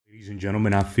Ladies and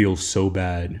gentlemen, I feel so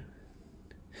bad.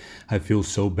 I feel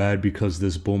so bad because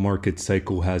this bull market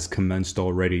cycle has commenced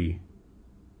already.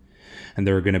 And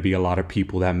there are going to be a lot of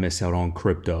people that miss out on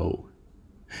crypto.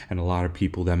 And a lot of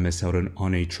people that miss out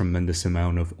on a tremendous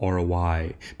amount of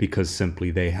ROI because simply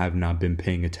they have not been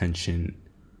paying attention.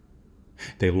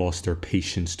 They lost their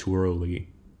patience too early.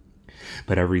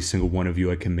 But every single one of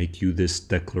you, I can make you this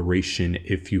declaration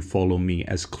if you follow me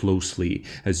as closely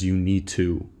as you need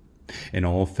to. In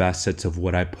all facets of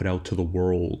what I put out to the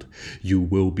world, you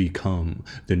will become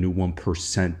the new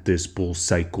 1% this bull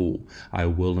cycle. I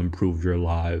will improve your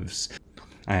lives.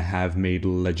 I have made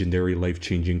legendary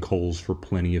life-changing calls for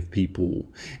plenty of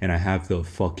people, and I have the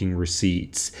fucking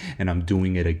receipts, and I'm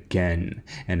doing it again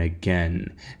and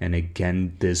again and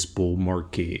again this bull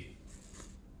market.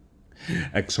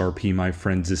 XRP, my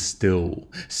friends, is still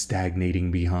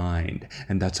stagnating behind,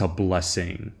 and that's a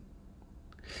blessing.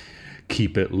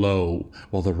 Keep it low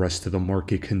while the rest of the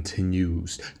market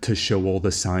continues to show all the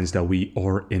signs that we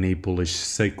are in a bullish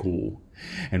cycle.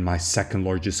 And my second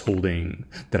largest holding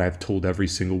that I've told every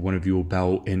single one of you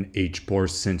about in HBAR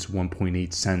since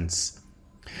 1.8 cents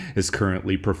is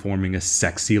currently performing a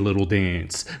sexy little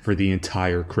dance for the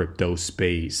entire crypto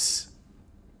space.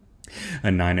 A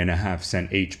 9.5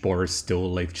 cent HBAR is still a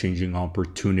life-changing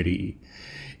opportunity,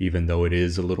 even though it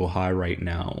is a little high right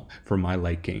now for my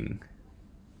liking.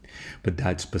 But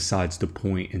that's besides the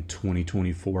point. In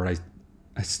 2024,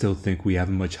 I still think we have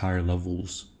much higher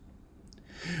levels.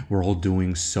 We're all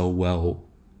doing so well.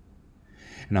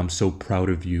 And I'm so proud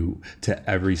of you, to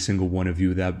every single one of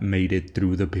you that made it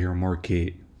through the bear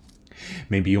market.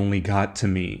 Maybe only got to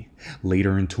me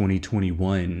later in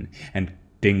 2021 and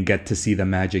didn't get to see the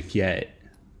magic yet.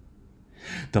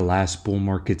 The last bull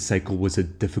market cycle was a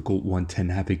difficult one to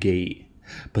navigate.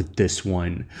 But this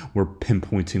one, we're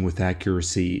pinpointing with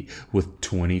accuracy with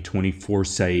 2020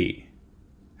 foresight.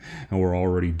 And we're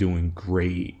already doing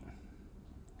great.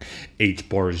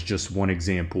 HBAR is just one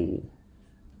example.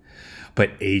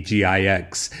 But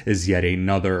AGIX is yet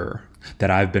another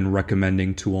that I've been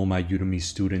recommending to all my Udemy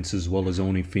students as well as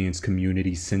OnlyFans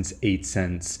community since 8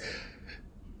 cents.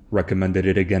 Recommended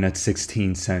it again at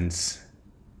 16 cents.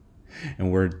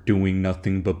 And we're doing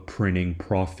nothing but printing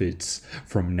profits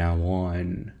from now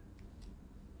on.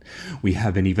 We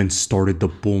haven't even started the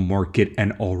bull market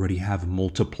and already have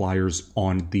multipliers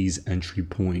on these entry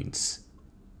points.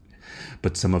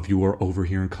 But some of you are over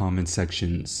here in comment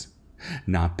sections,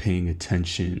 not paying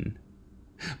attention,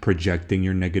 projecting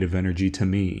your negative energy to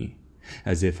me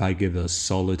as if I give a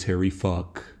solitary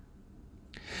fuck.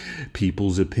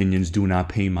 People's opinions do not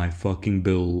pay my fucking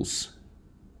bills.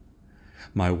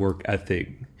 My work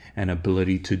ethic and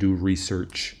ability to do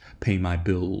research pay my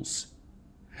bills.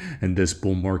 In this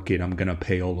bull market, I'm gonna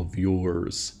pay all of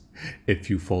yours if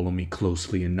you follow me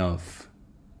closely enough.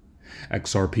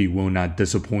 XRP will not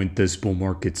disappoint this bull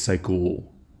market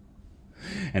cycle.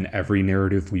 And every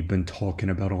narrative we've been talking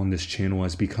about on this channel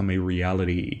has become a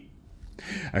reality.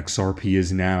 XRP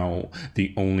is now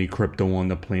the only crypto on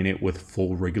the planet with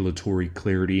full regulatory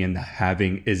clarity, and the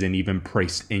halving isn't even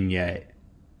priced in yet.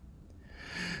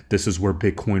 This is where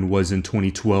Bitcoin was in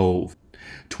 2012,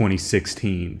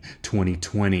 2016,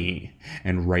 2020,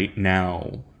 and right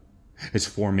now it's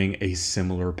forming a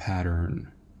similar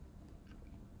pattern.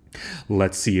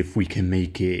 Let's see if we can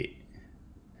make it.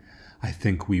 I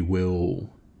think we will.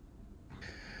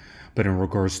 But in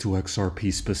regards to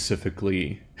XRP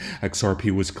specifically, XRP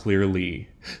was clearly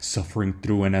suffering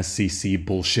through an SEC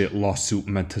bullshit lawsuit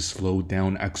meant to slow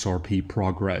down XRP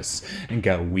progress and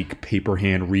get weak paper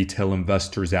hand retail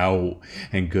investors out,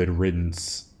 and good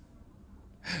riddance.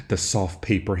 The soft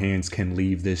paper hands can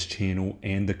leave this channel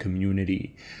and the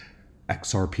community.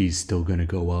 XRP is still gonna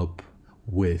go up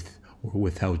with or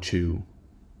without you.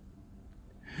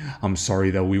 I'm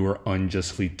sorry that we were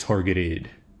unjustly targeted.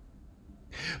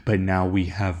 But now we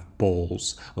have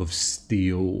balls of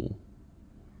steel.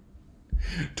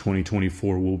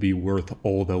 2024 will be worth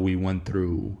all that we went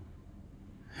through.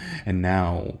 And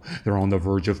now they're on the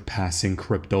verge of passing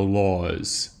crypto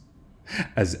laws,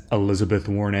 as Elizabeth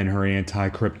Warren and her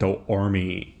anti-crypto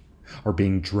army are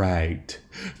being dragged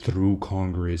through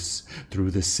Congress,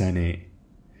 through the Senate,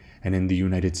 and in the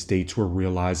United States we're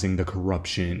realizing the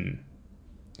corruption.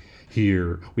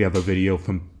 Here we have a video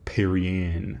from Perry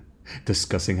Ann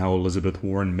discussing how Elizabeth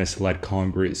Warren misled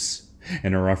Congress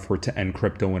in her effort to end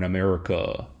crypto in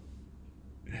America.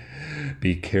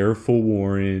 Be careful,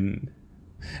 Warren.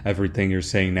 Everything you're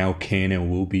saying now can and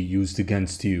will be used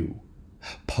against you.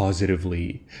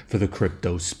 positively for the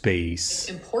crypto space. It's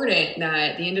important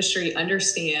that the industry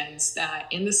understands that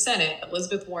in the Senate,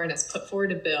 Elizabeth Warren has put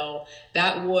forward a bill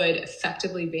that would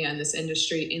effectively ban this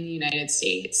industry in the United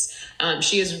States.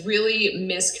 She has really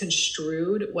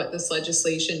misconstrued what this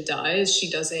legislation does. She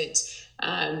doesn't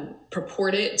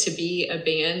purport it to be a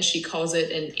ban. She calls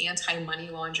it an anti-money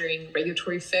laundering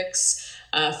regulatory fix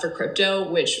for crypto,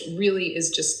 which really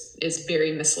is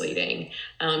very misleading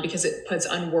because it puts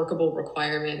unworkable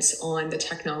requirements on the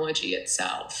technology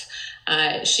itself.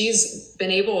 She's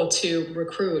been able to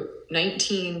recruit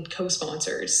 19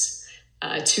 co-sponsors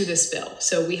to this bill.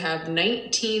 So we have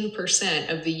 19%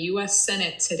 of the US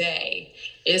Senate today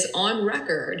is on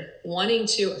record wanting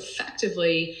to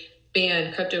effectively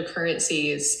ban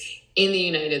cryptocurrencies in the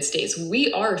United States.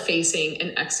 We are facing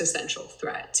an existential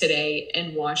threat today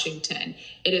in Washington.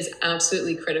 It is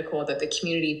absolutely critical that the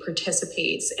community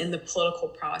participates in the political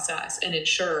process and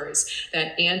ensures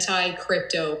that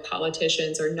anti-crypto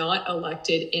politicians are not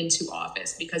elected into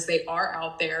office because they are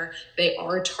out there, they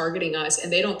are targeting us,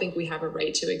 and they don't think we have a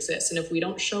right to exist. And if we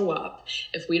don't show up,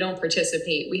 if we don't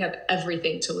participate, we have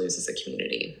everything to lose as a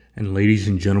community. And ladies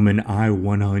and gentlemen, I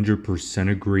 100%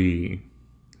 agree.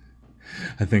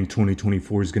 I think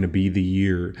 2024 is going to be the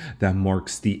year that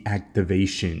marks the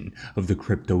activation of the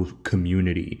crypto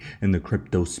community and the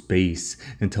crypto space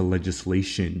into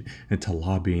legislation, into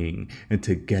lobbying,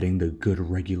 into getting the good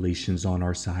regulations on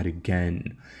our side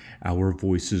again. Our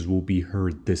voices will be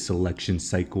heard this election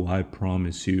cycle, I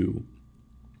promise you.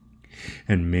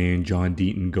 And man, John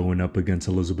Deaton going up against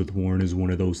Elizabeth Warren is one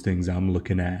of those things I'm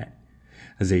looking at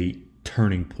as a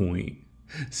turning point,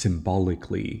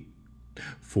 symbolically,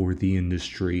 for the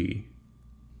industry.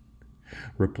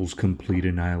 Ripple's complete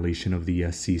annihilation of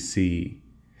the SEC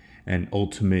and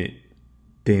ultimate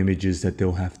damages that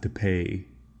they'll have to pay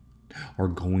are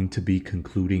going to be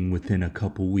concluding within a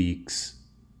couple weeks.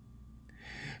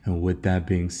 And with that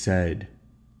being said,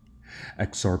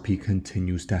 XRP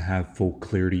continues to have full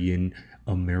clarity in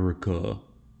America,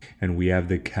 and we have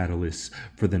the catalyst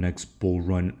for the next bull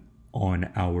run on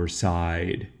our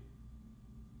side.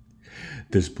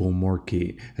 This bull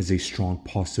market has a strong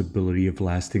possibility of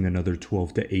lasting another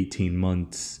 12 to 18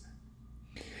 months,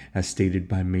 as stated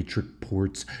by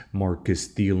Matrixport's Marcus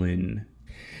Thielen.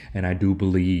 And I do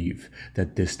believe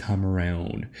that this time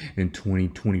around, in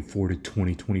 2024 to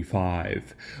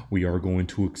 2025, we are going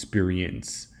to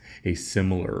experience a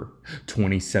similar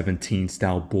 2017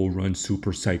 style bull run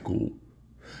super cycle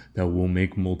that will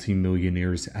make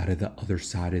multimillionaires out of the other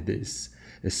side of this,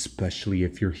 especially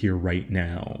if you're here right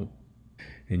now.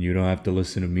 And you don't have to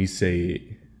listen to me say it.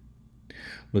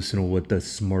 Listen to what the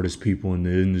smartest people in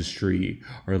the industry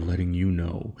are letting you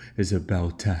know is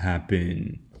about to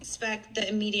happen. Expect the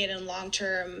immediate and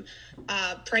long-term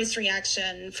price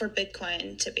reaction for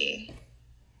Bitcoin to be?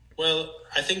 Well,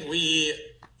 I think we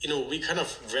kind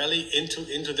of rally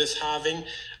into this halving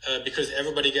because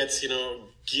everybody gets,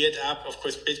 geared up. Of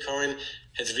course, Bitcoin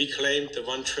has reclaimed the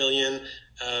 1 trillion,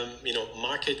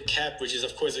 market cap, which is,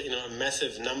 of course, a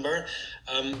massive number.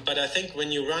 But I think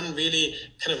when you run really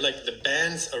kind of like the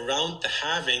bands around the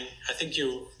halving, I think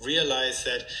you realize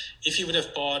that if you would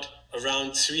have bought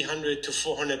around 300 to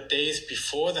 400 days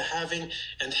before the halving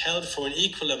and held for an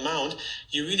equal amount,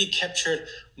 you really captured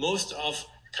most of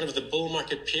kind of the bull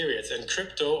market periods. And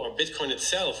crypto or Bitcoin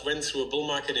itself went through a bull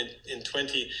market in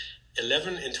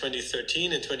 2011, in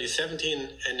 2013, in 2017,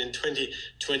 and in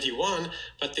 2021.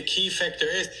 But the key factor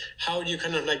is how do you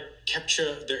kind of like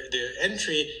capture the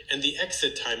entry and the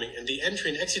exit timing. And the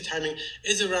entry and exit timing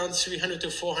is around 300 to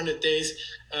 400 days,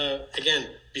 again,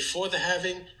 before the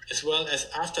halving as well as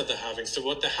after the halving. So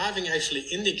what the halving actually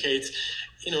indicates,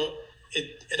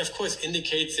 it of course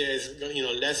indicates there's,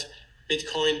 less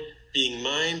Bitcoin being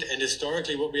mined. And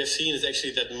historically what we have seen is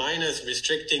actually that miners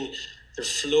restricting the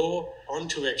flow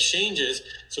onto exchanges.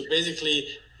 So basically,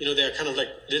 they're kind of like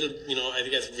little, I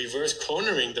guess, reverse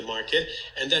cornering the market,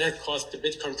 and that has caused the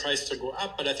Bitcoin price to go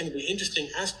up. But I think the interesting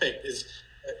aspect is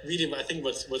really, I think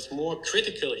what's more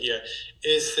critical here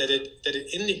is that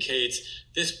it indicates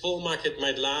this bull market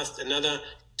might last another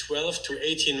 12 to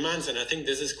 18 months. And I think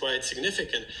this is quite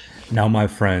significant. Now, my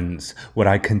friends, what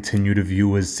I continue to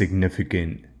view as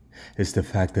significant is the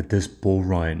fact that this bull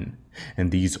run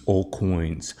and these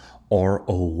altcoins are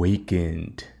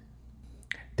awakened.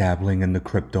 Dabbling in the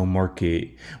crypto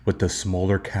market with the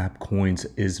smaller cap coins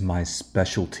is my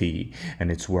specialty,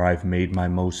 and it's where I've made my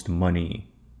most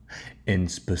money. And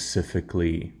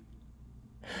specifically,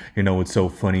 what's so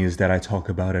funny is that I talk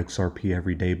about XRP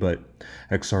every day, but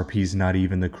XRP is not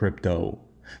even the crypto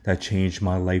that changed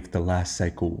my life the last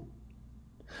cycle.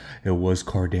 It was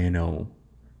Cardano.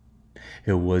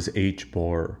 It was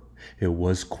H-bar. It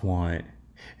was Quant.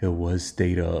 It was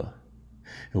Data.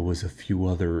 It was a few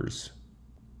others.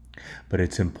 But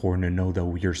it's important to know that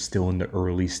we are still in the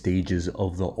early stages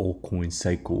of the altcoin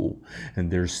cycle,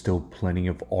 and there's still plenty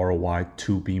of ROI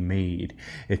to be made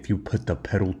if you put the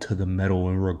pedal to the metal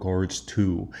in regards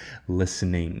to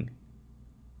listening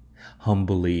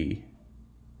humbly.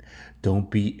 Don't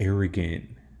be arrogant.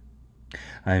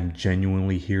 I am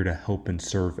genuinely here to help and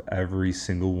serve every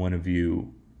single one of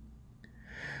you.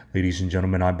 Ladies and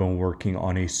gentlemen, I've been working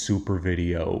on a super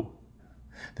video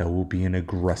that will be an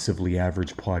aggressively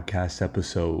average podcast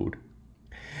episode.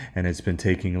 And it's been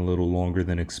taking a little longer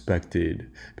than expected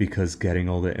because getting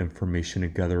all the information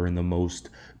together in the most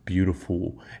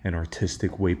beautiful and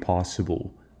artistic way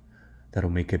possible that'll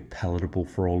make it palatable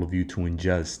for all of you to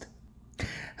ingest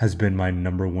has been my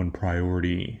number one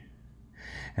priority.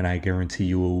 And I guarantee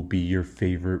you it will be your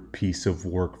favorite piece of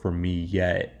work for me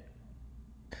yet.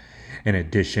 In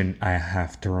addition, I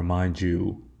have to remind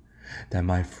you that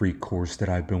my free course that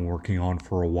I've been working on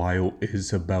for a while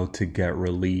is about to get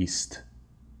released.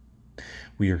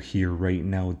 We are here right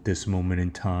now at this moment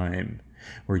in time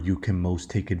where you can most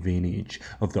take advantage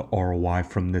of the ROI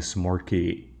from this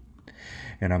market.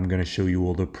 And I'm going to show you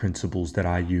all the principles that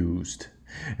I used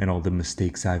and all the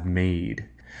mistakes I've made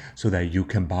so that you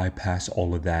can bypass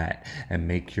all of that and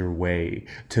make your way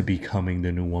to becoming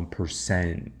the new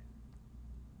 1%.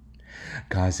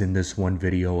 Guys, in this one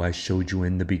video I showed you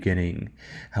in the beginning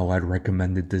how I'd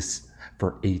recommended this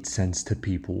for 8 cents to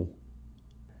people.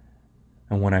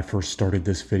 And when I first started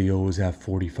this video it was at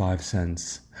 45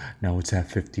 cents. Now it's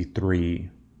at 53.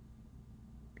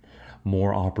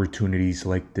 More opportunities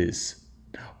like this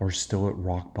are still at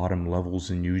rock bottom levels,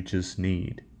 and you just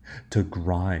need to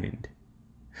grind.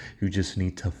 You just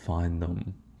need to find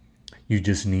them. You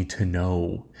just need to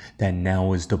know that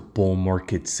now is the bull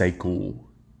market cycle.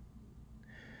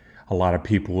 A lot of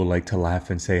people would like to laugh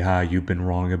and say, you've been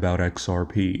wrong about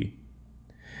XRP.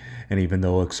 And even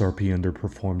though XRP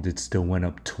underperformed, it still went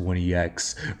up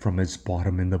 20x from its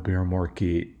bottom in the bear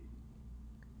market.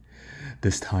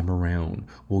 This time around,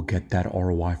 we'll get that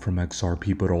ROI from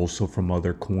XRP, but also from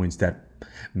other coins that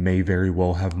may very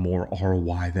well have more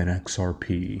ROI than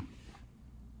XRP.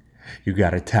 You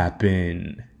gotta tap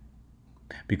in,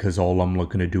 because all I'm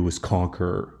looking to do is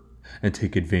conquer and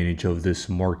take advantage of this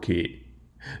market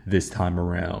this time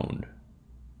around.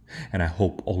 And I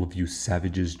hope all of you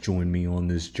savages join me on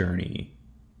this journey,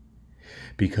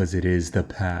 because it is the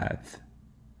path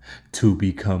to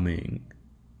becoming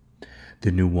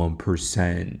the new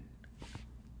 1%.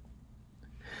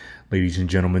 Ladies and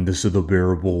gentlemen, this is the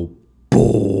bearable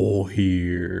bull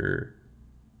here.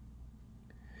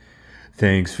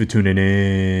 Thanks for tuning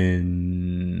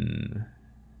in.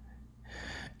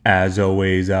 As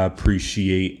always, I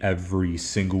appreciate every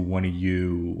single one of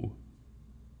you.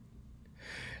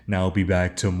 Now I'll be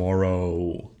back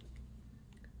tomorrow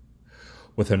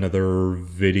with another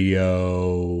video.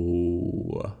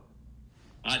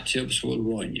 Hot tips will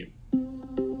ruin you.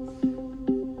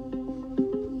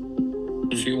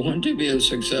 If you want to be a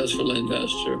successful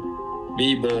investor,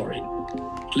 be boring.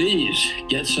 Please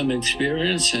get some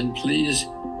experience and please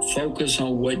focus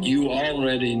on what you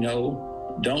already know.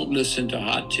 Don't listen to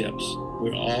hot tips.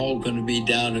 We're all going to be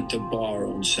down at the bar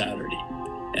on Saturday.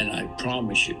 And I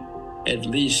promise you, at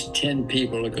least 10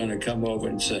 people are going to come over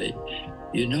and say,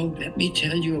 let me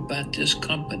tell you about this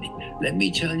company. Let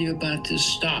me tell you about this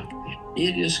stock.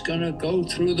 It is going to go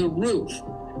through the roof.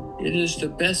 It is the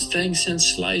best thing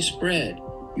since sliced bread.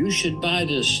 You should buy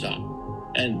this stock.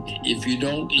 And if you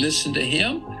don't listen to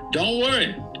him, don't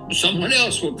worry. Someone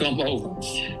else will come over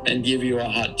and give you a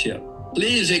hot tip.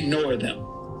 Please ignore them.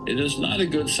 It is not a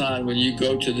good sign when you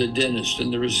go to the dentist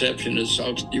and the receptionist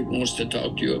wants to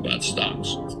talk to you about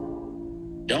stocks.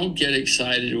 Don't get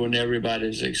excited when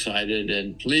everybody's excited.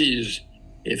 And please,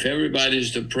 if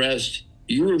everybody's depressed,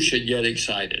 you should get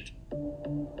excited.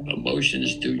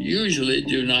 Emotions usually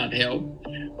do not help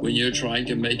when you're trying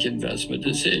to make investment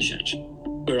decisions.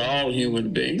 We're all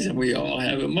human beings and we all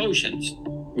have emotions,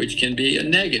 which can be a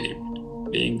negative.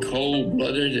 Being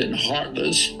cold-blooded and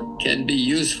heartless can be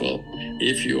useful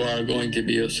if you are going to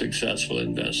be a successful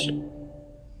investor.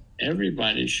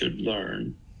 Everybody should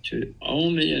learn to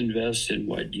only invest in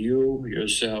what you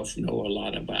yourself know a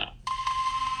lot about.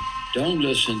 Don't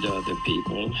listen to other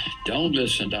people. Don't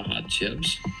listen to hot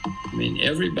tips.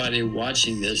 Everybody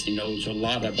watching this knows a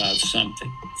lot about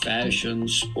something. Fashion,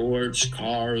 sports,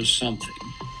 cars, something.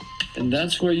 And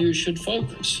that's where you should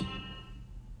focus.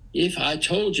 If I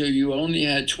told you you only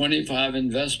had 25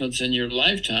 investments in your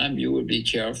lifetime, you would be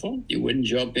careful. You wouldn't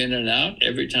jump in and out.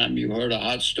 Every time you heard a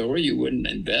hot story, you wouldn't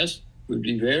invest. would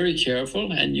be very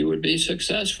careful, and you would be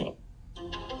successful.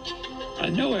 I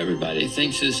know everybody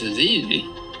thinks this is easy.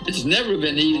 It's never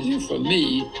been easy for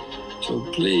me.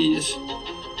 So please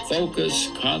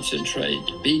focus, concentrate,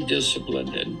 be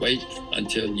disciplined, and wait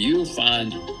until you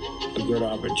find a good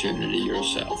opportunity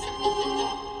yourself.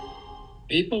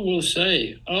 People will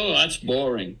say, oh, that's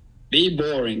boring. Be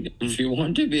boring. If you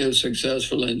want to be a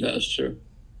successful investor,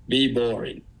 be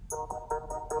boring.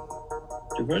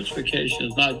 Diversification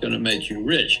is not going to make you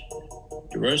rich.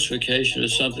 Diversification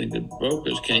is something that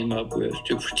brokers came up with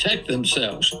to protect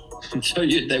themselves. So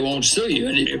they won't sue you.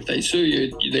 And if they sue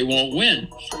you, they won't win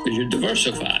because you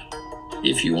diversify.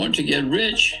 If you want to get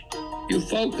rich, you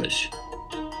focus.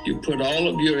 You put all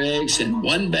of your eggs in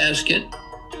one basket.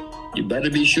 You better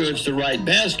be sure it's the right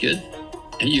basket.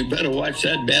 And you better watch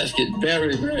that basket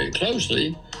very, very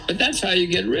closely. But that's how you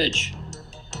get rich.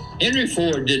 Henry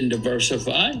Ford didn't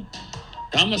diversify.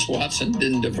 Thomas Watson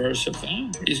didn't diversify.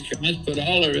 These guys put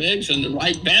all their eggs in the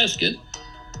right basket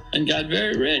and got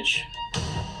very rich.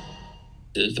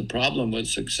 The problem with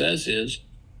success is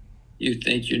you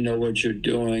think you know what you're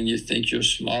doing, you think you're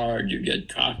smart, you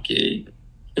get cocky,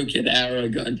 you get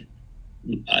arrogant.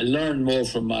 I learn more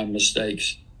from my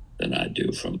mistakes than I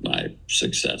do from my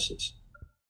successes.